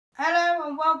Hello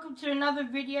and welcome to another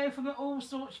video from the All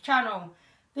Sorts channel.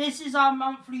 This is our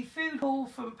monthly food haul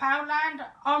from Poundland.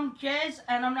 I'm Jez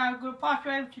and I'm now going to pass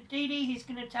you over to Dee Dee who's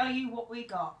going to tell you what we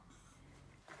got.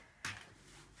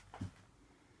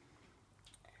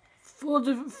 4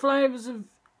 different flavours of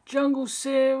jungle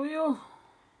cereal.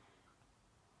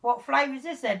 What flavour is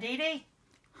this there, Dee Dee?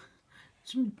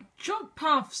 Some choc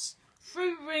puffs,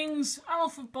 fruit rings,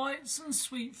 alpha bites and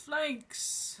sweet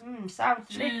flakes. Sounds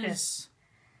delicious.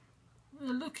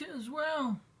 Look it as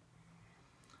well.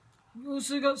 We've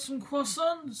also got some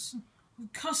croissants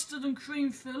with custard and cream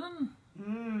filling.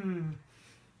 Some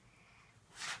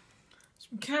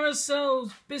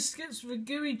carousels, biscuits with a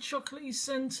gooey chocolatey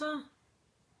centre.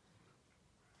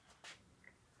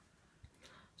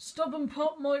 Stop and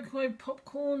Pop microwave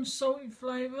popcorn, salty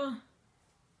flavour.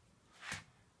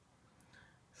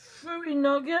 Fruity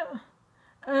nugget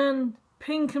and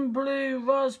pink and blue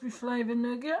raspberry flavour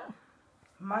nugget.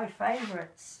 My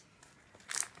favourites.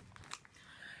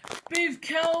 Beef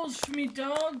curls for me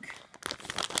dog.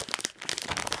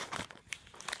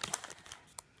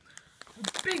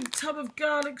 A big tub of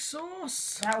garlic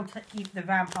sauce. That'll keep the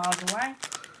vampires away.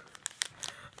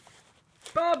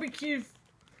 Barbecue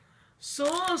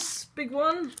sauce, big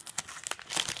one.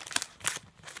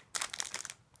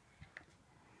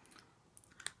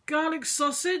 Garlic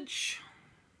sausage.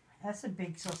 That's a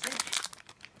big sausage.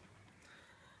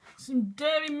 Some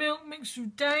dairy milk mixed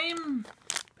with Dame.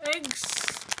 Eggs.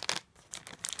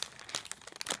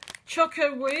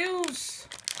 Choco wheels.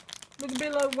 Look a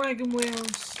bit like wagon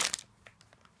wheels.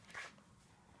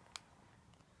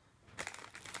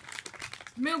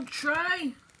 Milk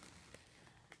tray.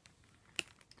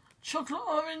 Chocolate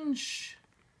orange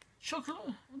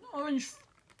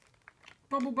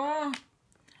bubble bar.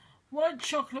 White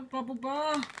chocolate bubble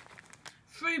bar.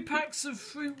 3 packs of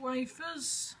fruit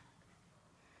wafers.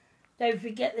 Don't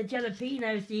forget the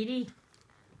jalapenos, Dee Dee.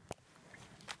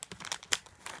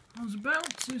 I was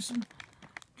about to. Some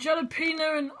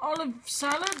jalapeno and olive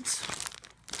salad.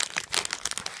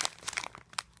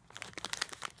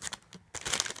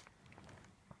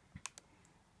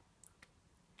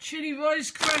 Chili rice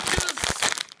crackers.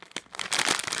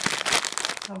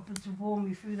 Something to warm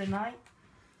you through the night.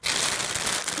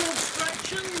 Pork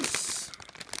fractions.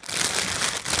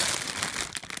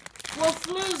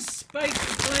 Wafflers, bacon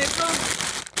flavour.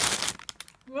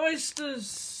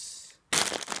 Roasters.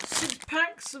 6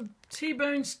 packs of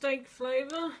T-bone steak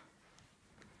flavour.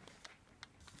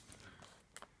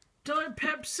 Diet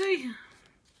Pepsi.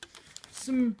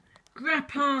 Some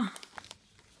grappa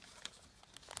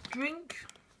drink.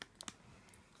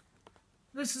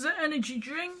 This is an energy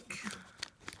drink.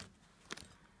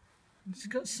 It's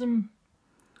got some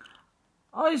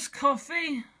iced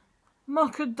coffee,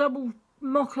 mocha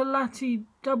latte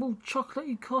double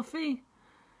chocolatey coffee,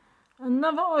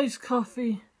 another iced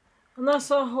coffee, and that's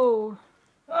our haul.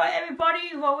 Alright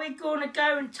everybody, well we're going to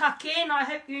go and tuck in. I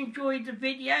hope you enjoyed the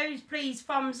videos. Please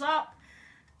thumbs up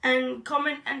and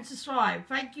comment and subscribe.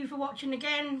 Thank you for watching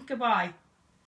again. Goodbye.